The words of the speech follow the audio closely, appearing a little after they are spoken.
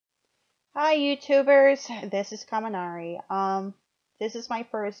Hi YouTubers, this is Kaminari. This is my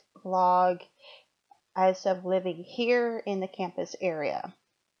first vlog as of living here in the campus area.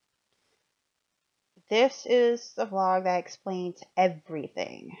 This is the vlog that explains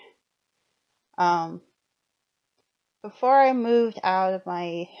everything. Um, before I moved out of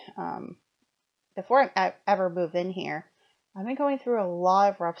my, before I ever moved in here, I've been going through a lot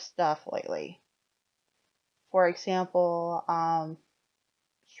of rough stuff lately. For example,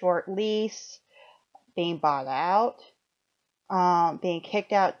 short lease, being bought out, being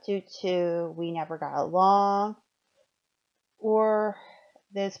kicked out due to we never got along, or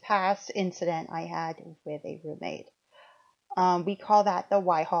this past incident I had with a roommate. We call that the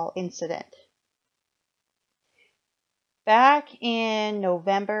Whitehall incident. Back in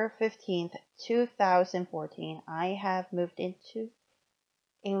November 15th, 2014, I have moved into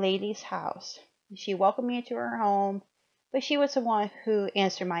a lady's house. She welcomed me into her home, but she was the one who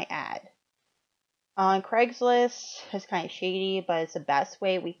answered my ad. On Craigslist, it's kind of shady, but it's the best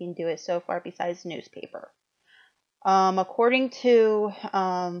way we can do it so far besides newspaper. According to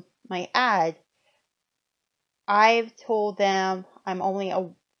my ad, I've told them I'm only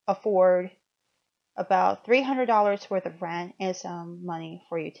afford about $300 worth of rent and some money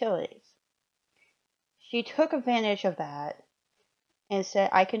for utilities. She took advantage of that and said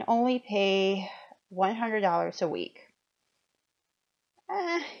I can only pay $100 a week.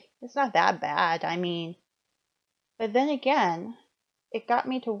 It's not that bad, I mean. But then again, it got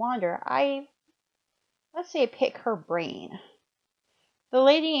me to wonder. Let's say I pick her brain. The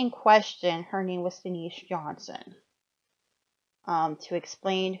lady in question, her name was Denise Johnson. To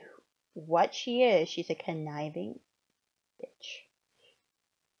explain what she is, she's a conniving bitch.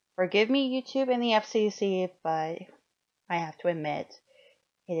 Forgive me, YouTube and the FCC, but I have to admit,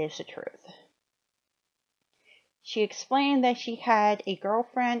 it is the truth. She explained that she had a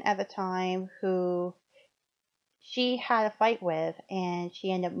girlfriend at the time who she had a fight with, and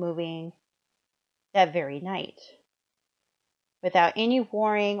she ended up moving that very night. Without any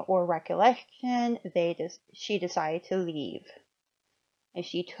warning or recollection, she decided to leave. And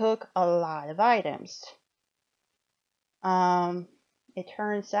she took a lot of items. It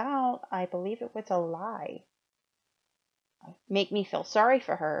turns out, I believe it was a lie. Make me feel sorry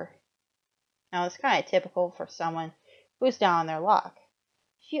for her. Now, it's kind of typical for someone who's down on their luck.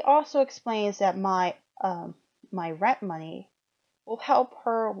 She also explains that my rent money will help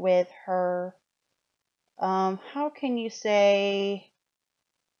her with her, how can you say,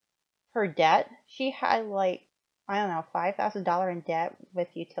 her debt. She had like, I don't know, $5,000 in debt with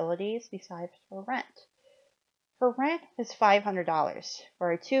utilities besides her rent. Her rent was $500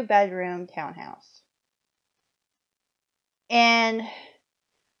 for a 2-bedroom townhouse. And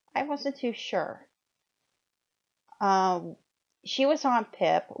I wasn't too sure. She was on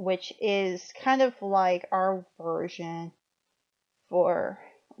PIP, which is kind of like our version for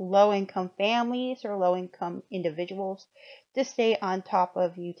low-income families or low-income individuals to stay on top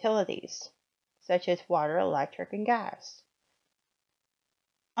of utilities, such as water, electric, and gas.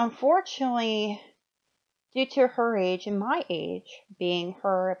 Unfortunately, due to her age and my age, being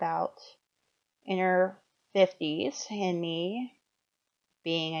her about in her 50s and me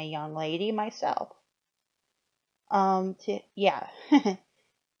being a young lady myself, yeah,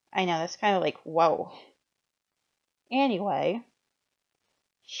 I know, that's kind of like, whoa. Anyway,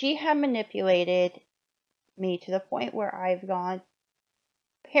 she had manipulated me to the point where I've gone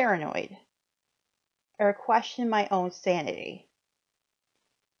paranoid or questioned my own sanity.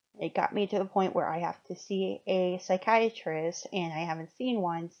 It got me to the point where I have to see a psychiatrist, and I haven't seen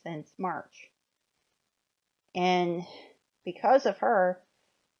one since March. And because of her,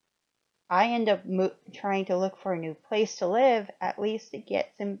 I end up trying to look for a new place to live, at least to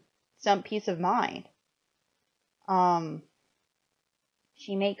get some peace of mind.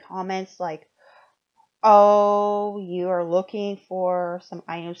 She made comments like, oh, you are looking for some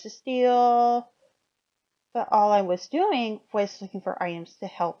items to steal. But all I was doing was looking for items to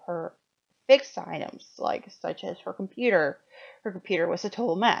help her fix items, like such as her computer. Her computer was a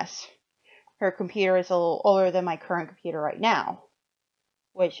total mess. Her computer is a little older than my current computer right now,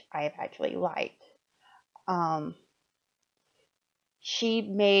 which I have actually liked. She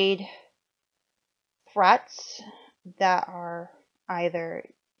made threats that are either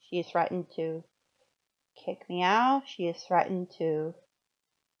she is threatened to kick me out, she is threatened to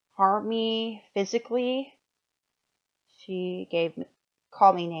harm me physically. She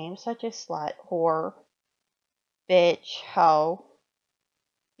called me names such as slut, whore, bitch, hoe,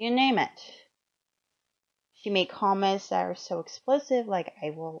 you name it. She made comments that are so explicit, like I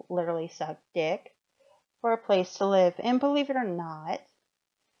will literally suck dick for a place to live. And believe it or not,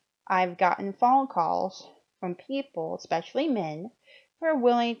 I've gotten phone calls from people, especially men, who are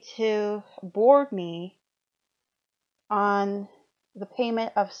willing to board me on the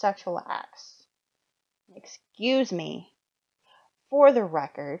payment of sexual acts. Excuse me. For the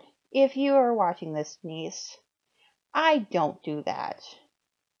record, if you are watching this, niece, I don't do that.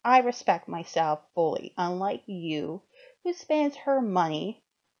 I respect myself fully, unlike you, who spends her money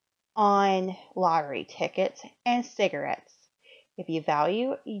on lottery tickets and cigarettes. If you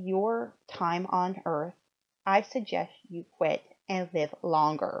value your time on earth, I suggest you quit and live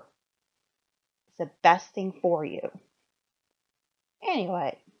longer. It's the best thing for you.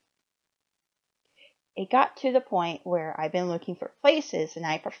 Anyway, it got to the point where I've been looking for places and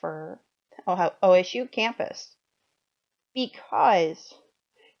I prefer OSU campus because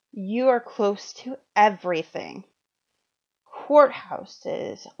you are close to everything.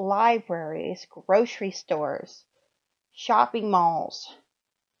 Courthouses, libraries, grocery stores, shopping malls,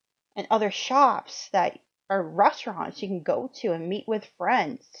 and other shops that are restaurants you can go to and meet with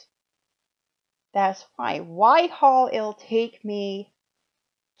friends. That's why Whitehall, it'll take me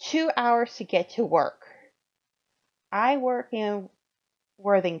 2 hours to get to work. I work in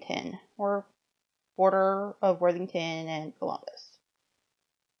Worthington, or border of Worthington and Columbus.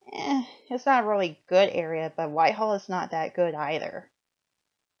 It's not a really good area, but Whitehall is not that good either.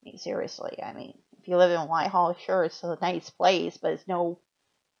 I mean, seriously, if you live in Whitehall, sure, it's a nice place, but it's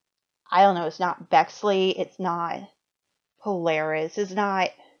it's not Bexley, it's not Polaris, it's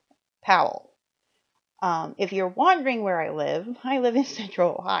not Powell. If you're wondering where I live in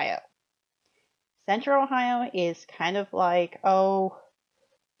Central Ohio. Central Ohio is kind of like,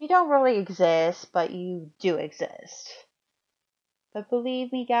 you don't really exist, but you do exist. But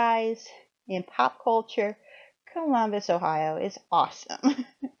believe me, guys, in pop culture, Columbus, Ohio is awesome.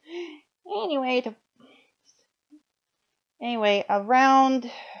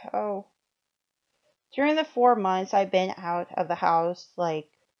 During the 4 months I've been out of the house,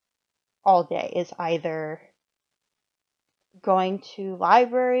 all day, is either going to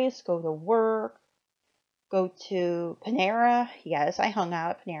libraries, go to work, go to Panera. Yes, I hung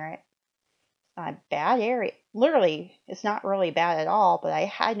out at Panera. It's not a bad area. Literally, it's not really bad at all, but I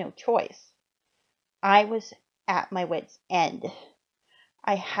had no choice. I was at my wit's end.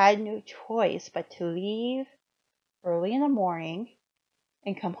 I had no choice but to leave early in the morning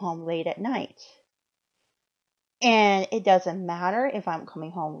and come home late at night. And it doesn't matter if I'm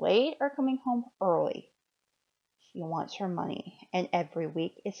coming home late or coming home early. She wants her money. And every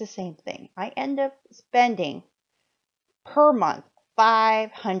week it's the same thing. I end up spending per month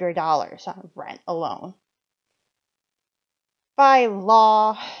 $500 on rent alone. By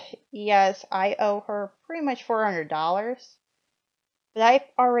law, yes, I owe her pretty much $400. But I've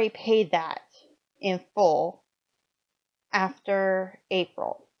already paid that in full after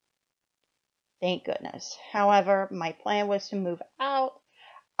April. Thank goodness. However, my plan was to move out.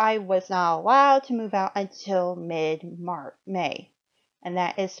 I was not allowed to move out until mid-May. And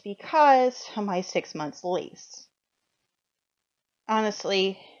that is because of my 6 months lease.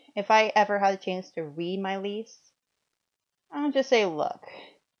 Honestly, if I ever had a chance to read my lease, I'll just say, look,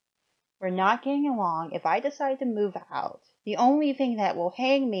 we're not getting along. If I decide to move out, the only thing that will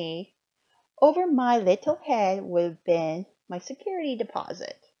hang me over my little head would have been my security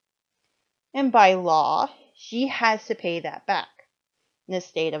deposit. And by law, she has to pay that back in the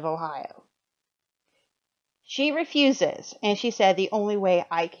state of Ohio. She refuses, and she said the only way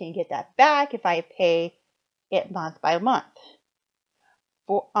I can get that back if I pay it month by month.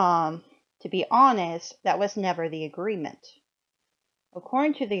 To be honest, that was never the agreement.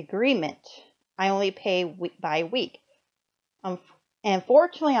 According to the agreement, I only pay week by week. And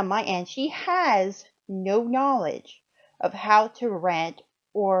fortunately on my end, she has no knowledge of how to rent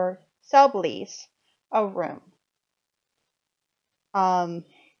or sublease a room. That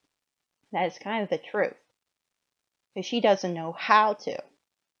is kind of the truth. Because she doesn't know how to.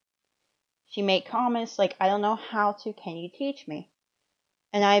 She made comments like, I don't know how to, can you teach me?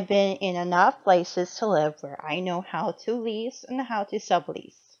 And I've been in enough places to live where I know how to lease and how to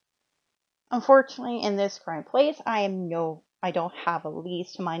sublease. Unfortunately, in this current place, I don't have a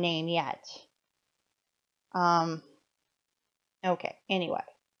lease to my name yet. Okay, anyway.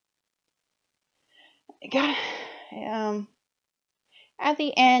 At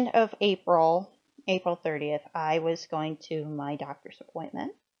the end of April 30th, I was going to my doctor's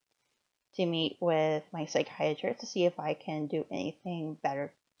appointment to meet with my psychiatrist to see if I can do anything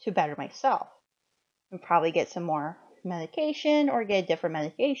better to better myself. And probably get some more medication or get a different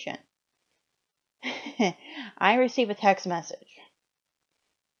medication. I received a text message.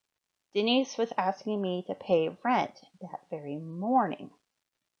 Denise was asking me to pay rent that very morning.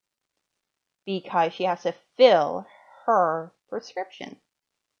 because she has to fill her prescription.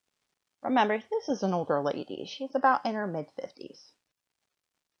 Remember, this is an older lady. She's about in her mid-50s.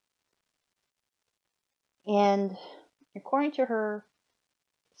 And according to her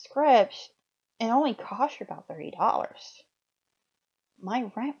script, it only cost her about $30. My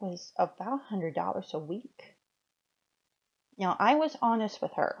rent was about $100 a week. Now, I was honest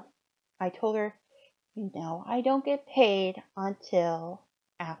with her. I told her, I don't get paid until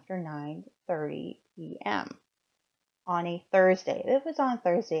after 9:30 p.m. on a Thursday. It was on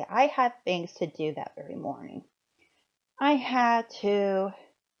Thursday. I had things to do that very morning. I had to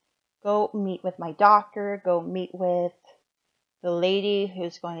go meet with my doctor, go meet with the lady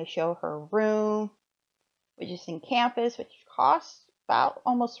who's going to show her room, which is in campus, which costs about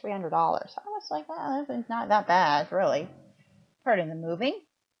almost $300. I was like, that's not that bad, really. Pardon the moving.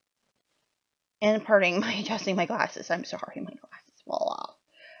 And pardon my adjusting my glasses. I'm sorry, my glasses fall off.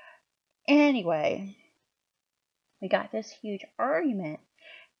 Anyway, we got this huge argument,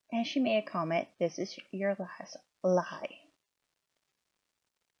 and she made a comment, "This is your last lie."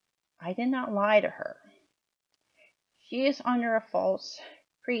 I did not lie to her. She is under a false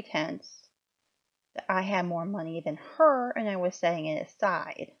pretense that I had more money than her and I was setting it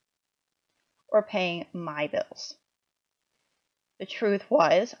aside or paying my bills. The truth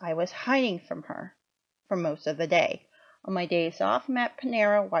was, I was hiding from her for most of the day. On my days off, I'm at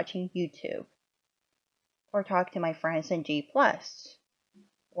Panera watching YouTube or talk to my friends in G+,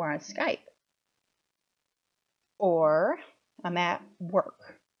 or on Skype, or I'm at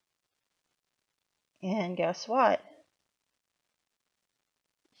work. And guess what?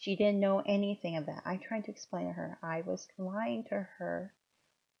 She didn't know anything of that. I tried to explain to her I was lying to her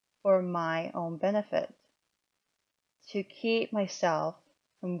for my own benefit, to keep myself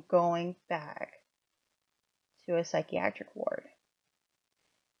from going back to a psychiatric ward.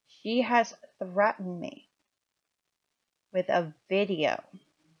 She has threatened me with a video.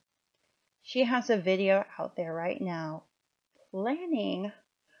 She has a video out there right now planning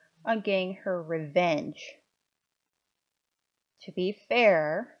on getting her revenge. To be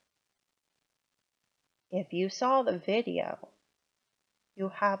fair, if you saw the video, you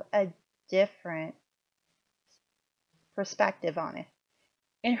have a different perspective on it.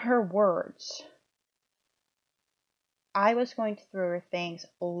 In her words, I was going through her things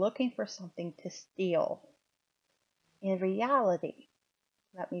looking for something to steal. In reality,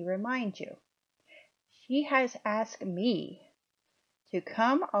 let me remind you, she has asked me to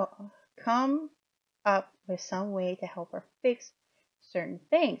come up with some way to help her fix certain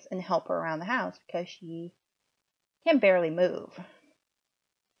things and help her around the house because she can barely move.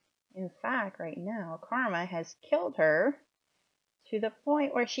 In fact, right now, karma has killed her to the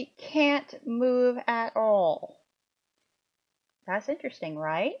point where she can't move at all. That's interesting,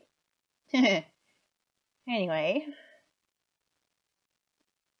 right? Anyway,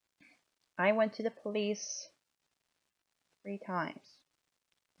 I went to the police 3 times.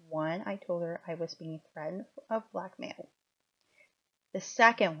 One, I told her I was being threatened of blackmail. The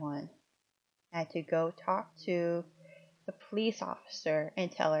second one, I had to go talk to the police officer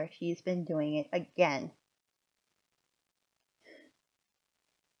and tell her she's been doing it again.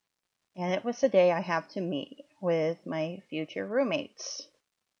 And it was the day I have to meet with my future roommates.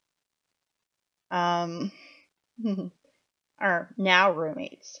 Or now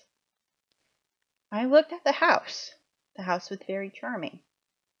roommates. I looked at the house. The house was very charming.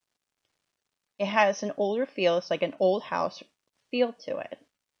 It has an older feel. It's like an old house feel to it.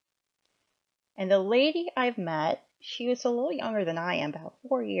 And the lady I've met, she was a little younger than I am, about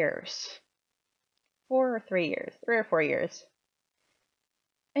 4 years. 4 or 3 years. 3 or 4 years.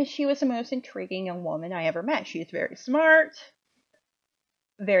 And she was the most intriguing young woman I ever met. She was very smart,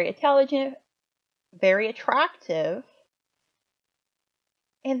 very intelligent, very attractive.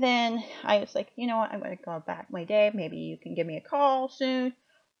 And then I was like, you know what, I'm going to go back my day. Maybe you can give me a call soon.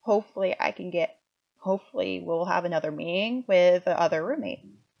 Hopefully we'll have another meeting with the other roommate.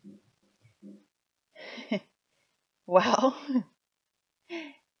 Well,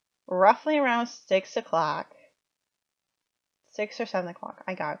 roughly around 6 o'clock, 6 or 7 o'clock,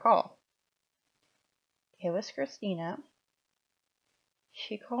 I got a call. It was Christina.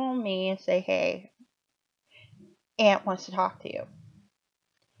 She called me and said, "Hey, Aunt wants to talk to you.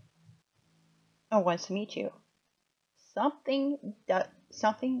 Or wants to meet you."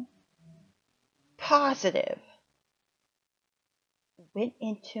 Something positive went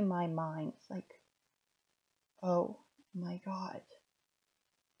into my mind. It's like, oh my God.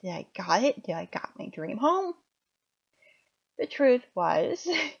 Did I got it? Did I got my dream home? The truth was,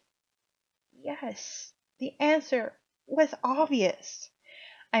 yes, the answer was obvious.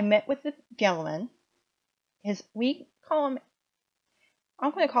 I met with the gentleman. We call him,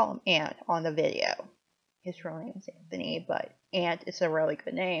 I'm going to call him Ant on the video. His real name is Anthony, but Ant is a really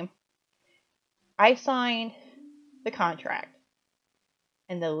good name. I signed the contract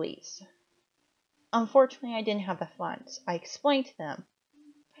and the lease. Unfortunately, I didn't have the funds. I explained to them,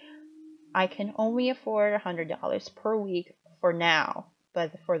 I can only afford $100 per week for now,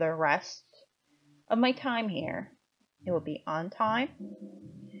 but for the rest of my time here, it will be on time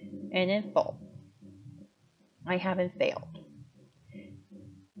and in full. I haven't failed.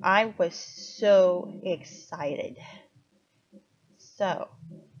 I was so excited. So,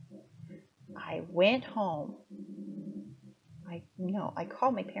 I went home. I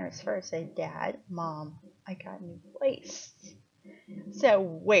called my parents first and said, Dad, Mom, I got a new place. So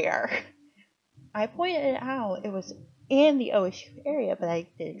where? I pointed it out. It was in the OSU area, but I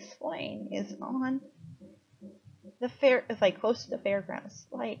did explain. It's on the fair. It's like close to the fairgrounds,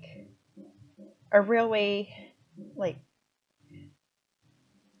 like a railway, like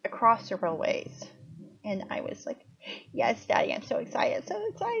across the railways. And I was like, yes, Daddy, I'm so excited, so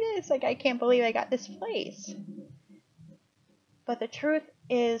excited. It's like, I can't believe I got this place. But the truth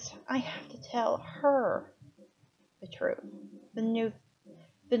is, I have to tell her the truth. The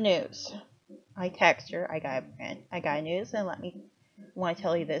news. I text her, I got news, and want to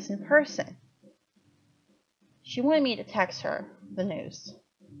tell you this in person. She wanted me to text her the news.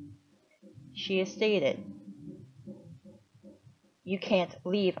 She has stated, you can't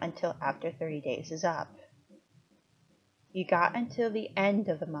leave until after 30 days is up. You got until the end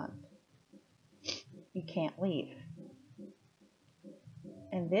of the month. You can't leave.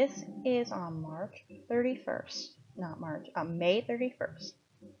 And this is on May 31st,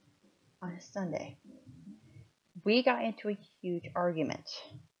 on a Sunday. We got into a huge argument.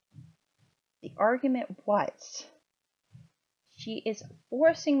 The argument was, she is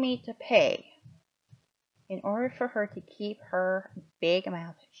forcing me to pay in order for her to keep her big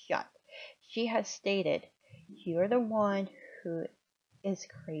mouth shut. She has stated, you're the one who is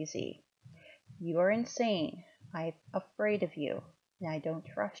crazy. You are insane. I'm afraid of you, and I don't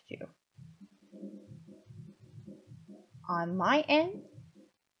trust you. On my end,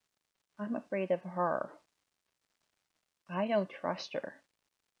 I'm afraid of her. I don't trust her.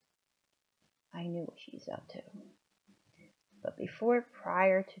 I knew what she's up to. But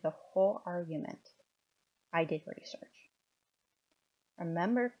prior to the whole argument, I did research.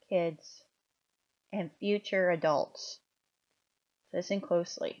 Remember, kids and future adults, listen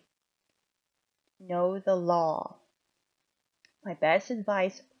closely. Know the law. My best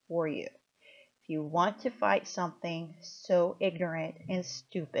advice for you, if you want to fight something so ignorant and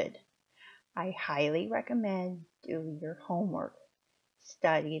stupid, I highly recommend do your homework.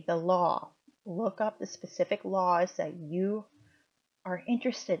 Study the law. Look up the specific laws that you are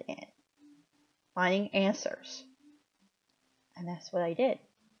interested in. Finding answers. And that's what I did.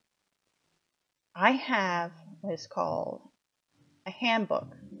 I have what is called a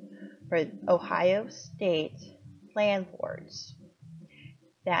handbook for Ohio State landlords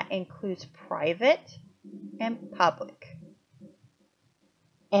that includes private and public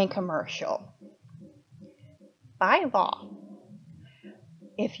and commercial. By law,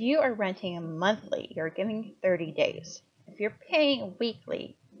 if you are renting monthly, you're giving 30 days. If you're paying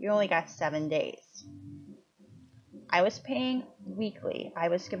weekly, you only got 7 days. I was paying weekly. I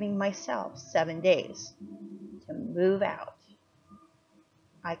was giving myself 7 days to move out.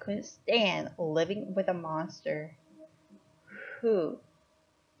 I couldn't stand living with a monster who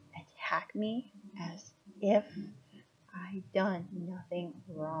attacked me as if I'd done nothing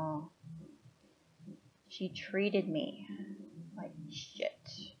wrong. She treated me like shit,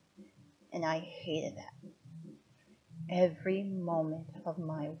 and I hated that. Every moment of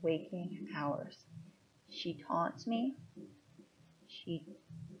my waking hours, she taunts me. She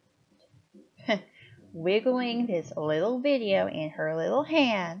wiggling this little video in her little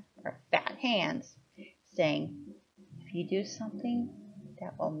hand, her fat hands, saying, if you do something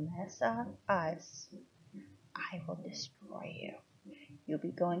that will mess up us, I will destroy you. You'll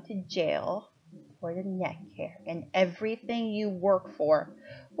be going to jail for the neck care, and everything you work for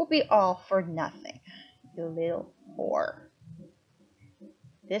will be all for nothing, you little whore.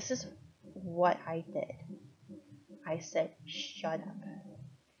 This is what I did. I said, shut up.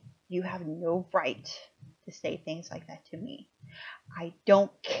 You have no right to say things like that to me. I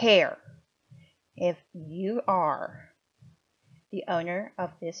don't care if you are the owner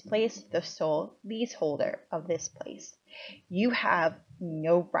of this place, the sole leaseholder of this place. You have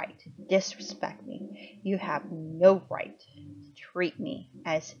no right to disrespect me. You have no right to treat me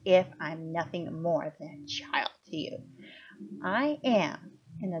as if I'm nothing more than a child to you. I am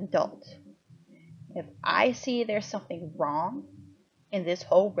an adult. If I see there's something wrong in this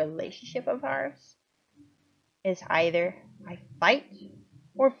whole relationship of ours, it's either I fight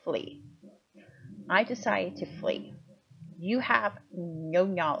or flee. I decided to flee. You have no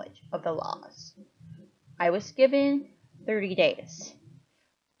knowledge of the laws. I was given 30 days.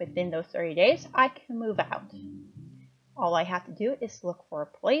 Within those 30 days, I can move out. All I have to do is look for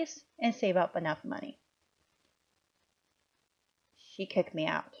a place and save up enough money. She kicked me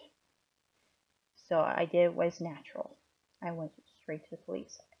out. So I did what is natural. I went straight to the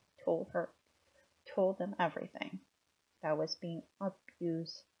police. I told them everything. That I was being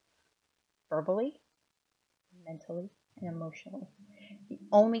abused verbally, mentally, and emotionally. The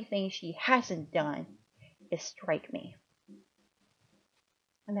only thing she hasn't done is strike me.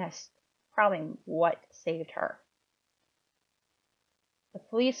 And that's probably what saved her. The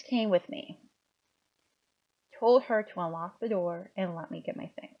police came with me, told her to unlock the door and let me get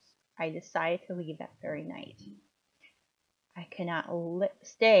my things. I decided to leave that very night. I could not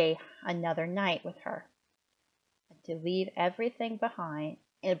stay another night with her. I had to leave everything behind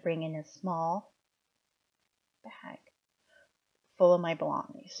and bring in a small bag full of my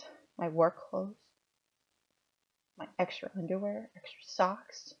belongings, my work clothes, my extra underwear, extra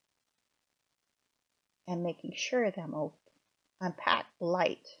socks, and making sure that I'm packed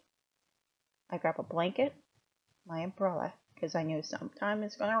light. I grabbed a blanket, my umbrella, because I knew sometime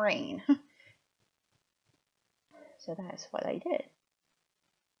it's going to rain. So that's what I did.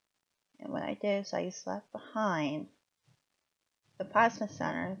 And what I did is I just left behind the plasma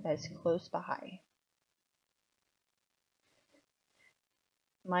center that's close by.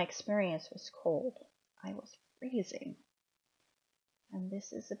 My experience was cold. I was freezing. And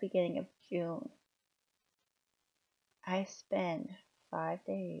this is the beginning of June. I spent 5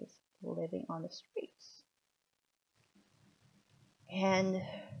 days living on the streets. And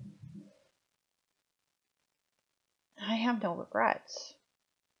I have no regrets.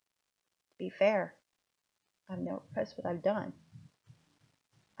 To be fair, I have no regrets what I've done.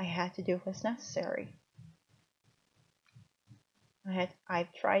 I had to do what's necessary.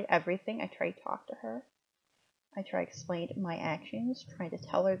 I've tried everything. I tried to talk to her. I tried to explain my actions, trying to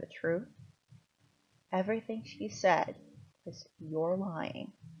tell her the truth. Everything she said was, "You're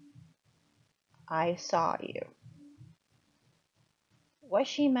lying. I saw you." What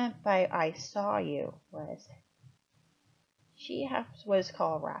she meant by "I saw you" was she has what's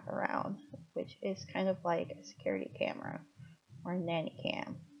called a wraparound, which is kind of like a security camera or a nanny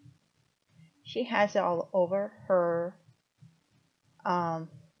cam. She has it all over her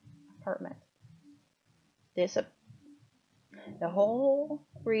apartment. The whole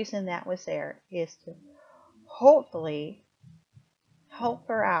reason that was there is to hopefully help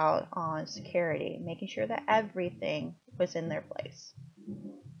her out on security, making sure that everything was in their place.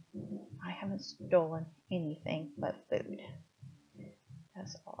 I haven't stolen anything but food.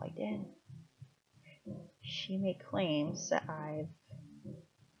 That's all I did. She made claims that I've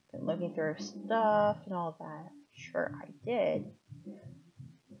been looking through her stuff and all that. Sure, I did.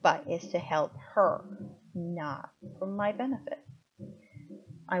 But it's to help her, not for my benefit.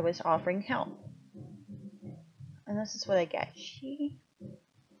 I was offering help. And this is what I get.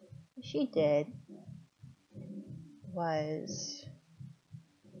 What she did was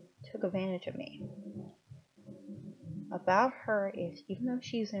took advantage of me. About her is, even though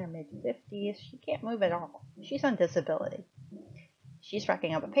she's in her mid-50s, she can't move at all. She's on disability. She's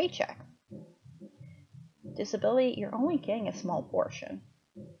racking up a paycheck. Disability, you're only getting a small portion.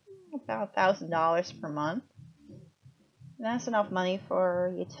 About $1,000 per month. And that's enough money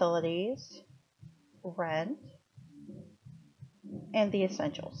for utilities, rent, and the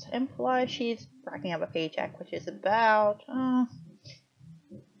essentials. And plus, she's racking up a paycheck, which is about $300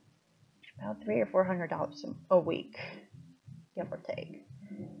 or $400 a week, give or take.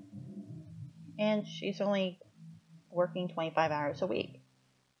 And she's only working 25 hours a week,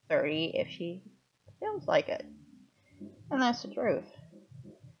 30 if she feels like it. And that's the truth.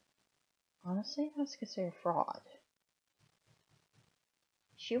 Honestly, that's considered fraud.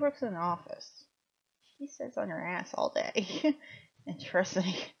 She works in an office. She sits on her ass all day. And trust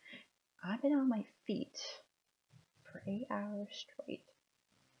me, I've been on my feet for 8 hours straight,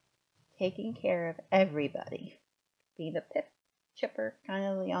 taking care of everybody, being the pip chipper kind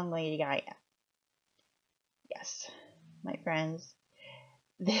of young lady I am. Yes, my friends,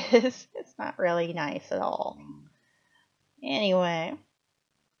 this is not really nice at all. Anyway,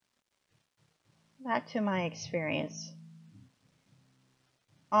 back to my experience.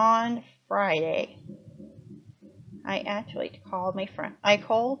 On Friday, I actually called my friend. I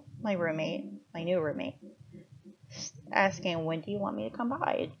called my roommate, my new roommate, asking, when do you want me to come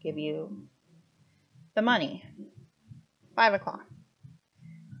by and give you the money? 5 o'clock.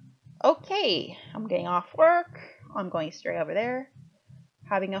 Okay, I'm getting off work. I'm going straight over there,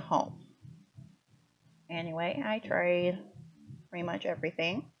 having a home. Anyway, I tried pretty much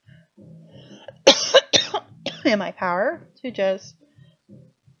everything in my power to just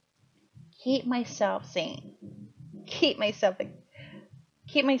keep myself sane, keep myself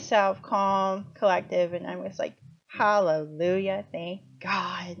calm, collective, and I was like, hallelujah, thank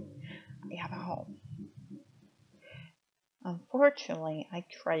God I have a home. Unfortunately, I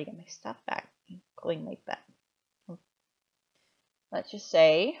tried to get my stuff back, including my bed. Let's just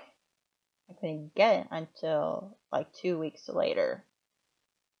say I couldn't get it until like 2 weeks later.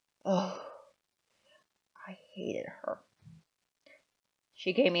 Oh, I hated her.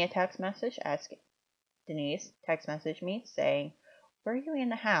 She gave me a text message asking, Denise text messaged me saying, were you in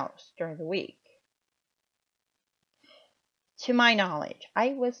the house during the week? To my knowledge, I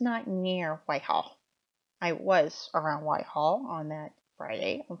was not near Whitehall. I was around Whitehall on that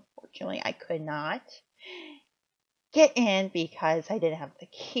Friday. Unfortunately, I could not get in because I didn't have the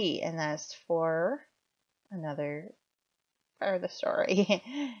key, and that's for another part of the story.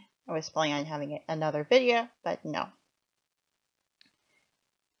 I was planning on having another video, but no.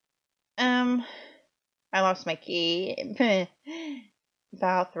 I lost my key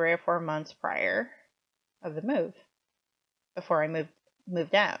about 3 or 4 months prior of the move, before I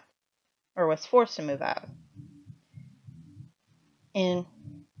moved out, or was forced to move out. And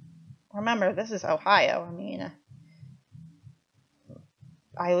remember, this is Ohio. I mean,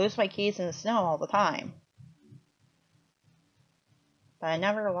 I lose my keys in the snow all the time. But I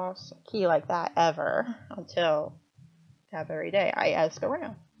never lost a key like that ever until that very day. I asked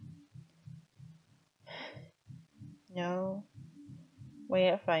around. No way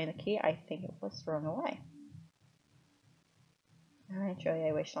of finding the key. I think it was thrown away. Actually,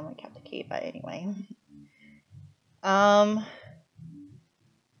 I wish someone kept the key, but anyway.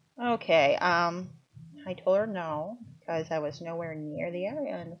 Okay, I told her no, because I was nowhere near the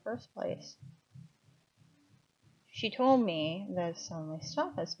area in the first place. She told me that some of my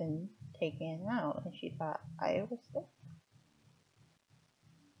stuff has been taken out, and she thought I was there.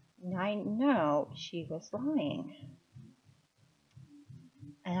 And I know she was lying.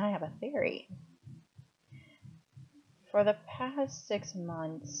 And I have a theory. For the past 6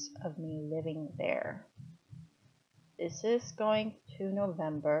 months of me living there, this is going to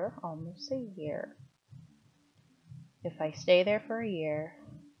November, almost a year. If I stay there for a year,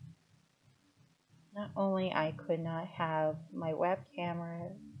 not only I could not have my web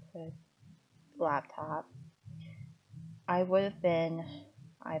camera, the laptop, I would have been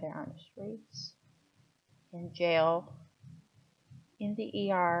either on the streets, in jail, in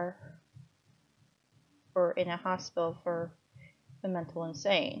the ER, or in a hospital for the mental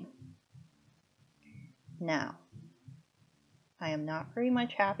insane. Now, I am not very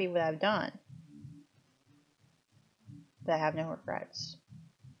much happy with what I've done, but I have no regrets.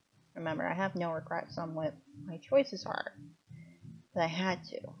 Remember, I have no regrets on what my choices are, but I had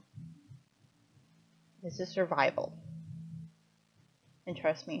to. This is survival. And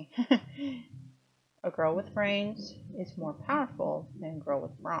trust me, a girl with brains is more powerful than a girl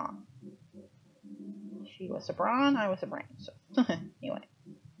with brawn. She was a brawn, I was a brain. So, anyway.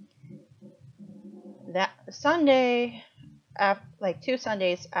 That Sunday, like 2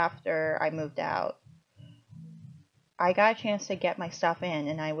 Sundays after I moved out, I got a chance to get my stuff in,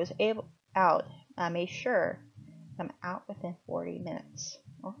 and I was out. I made sure I'm out within 40 minutes,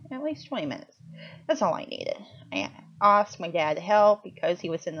 or at least 20 minutes. That's all I needed. I asked my dad to help because he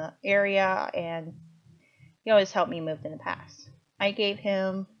was in the area, and he always helped me move in the past. I gave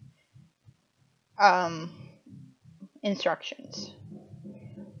him instructions.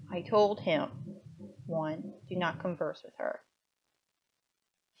 I told him, 1, do not converse with her.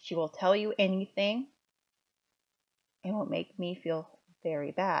 She will tell you anything and will make me feel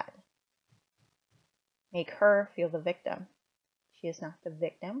very bad. Make her feel the victim. She is not the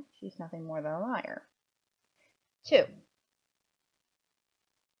victim. She's nothing more than a liar. 2,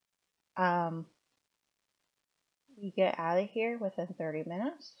 you get out of here within 30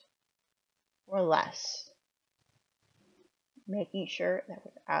 minutes or less. Making sure that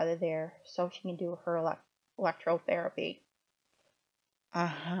we're out of there so she can do her electrotherapy.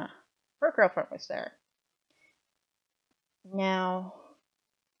 Her girlfriend was there. Now,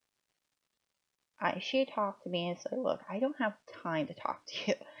 she talked to me and said, look, I don't have time to talk to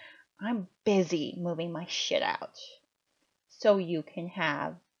you. I'm busy moving my shit out. So you can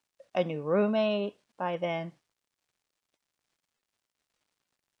have a new roommate by then.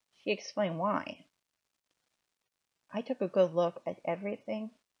 She explained why. I took a good look at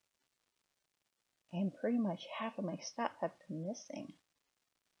everything, and pretty much half of my stuff have been missing.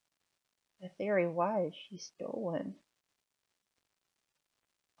 The theory was she's stolen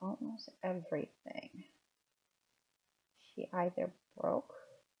almost everything. She either broke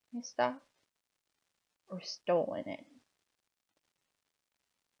my stuff or stolen it.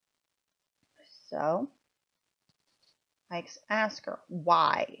 So I asked her,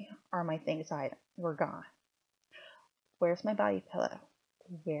 why are my things were gone? Where's my body pillow?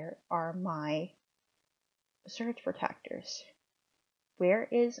 Where are my surge protectors? Where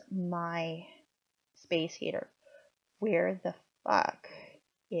is my space heater? Where the fuck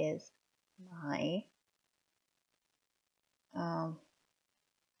is my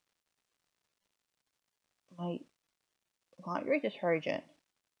my laundry detergent?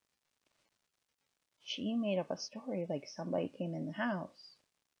 She made up a story like somebody came in the house,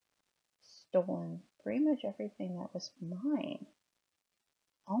 stolen pretty much everything that was mine.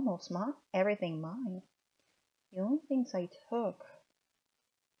 Almost everything mine. The only things I took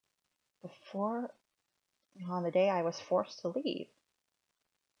before, on the day I was forced to leave,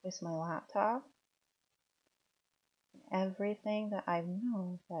 was my laptop and everything that I've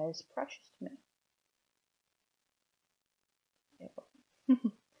known that is precious to me.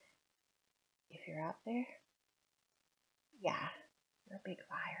 If you're out there, yeah, you're a big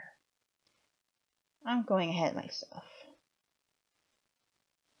liar. I'm going ahead myself.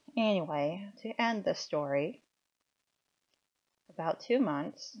 Anyway, to end the story, about 2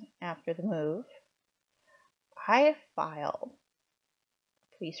 months after the move, I filed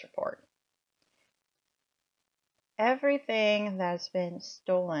a police report. Everything that's been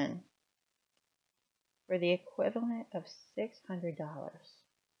stolen for the equivalent of $600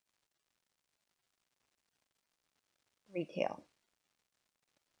 retail.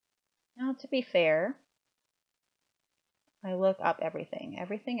 Now, to be fair, I look up everything.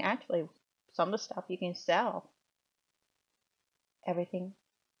 Everything, actually, some of the stuff you can sell. Everything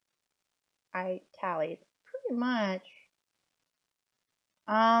I tallied pretty much.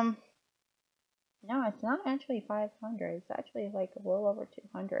 No, it's not actually 500. It's actually like a little over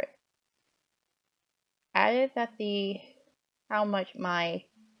 200. Added that how much my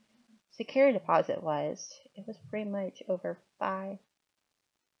security deposit was, it was pretty much over $500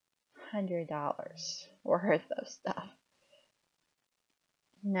 worth of stuff.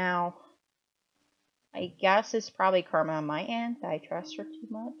 Now, I guess it's probably karma on my end that I trust her too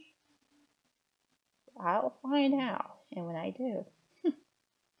much. I'll find out, and when I do, the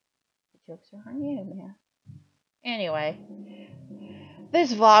jokes are on you, man. Anyway,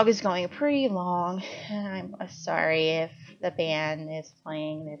 this vlog is going pretty long, and I'm sorry if the band is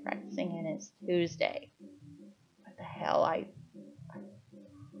playing, they're practicing, and it's Tuesday. What the hell,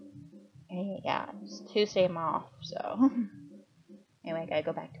 yeah, it's Tuesday, I'm off, so. Anyway, I gotta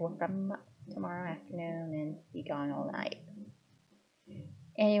go back to work tomorrow afternoon and be gone all night.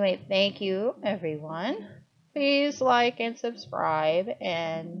 Anyway, thank you, everyone. Please like and subscribe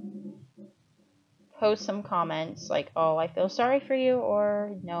and post some comments like, oh, I feel sorry for you,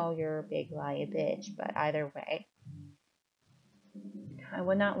 or no, you're a big lying bitch. But either way, I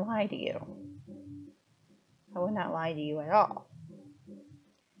would not lie to you. I would not lie to you at all.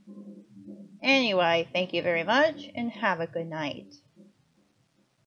 Anyway, thank you very much and have a good night.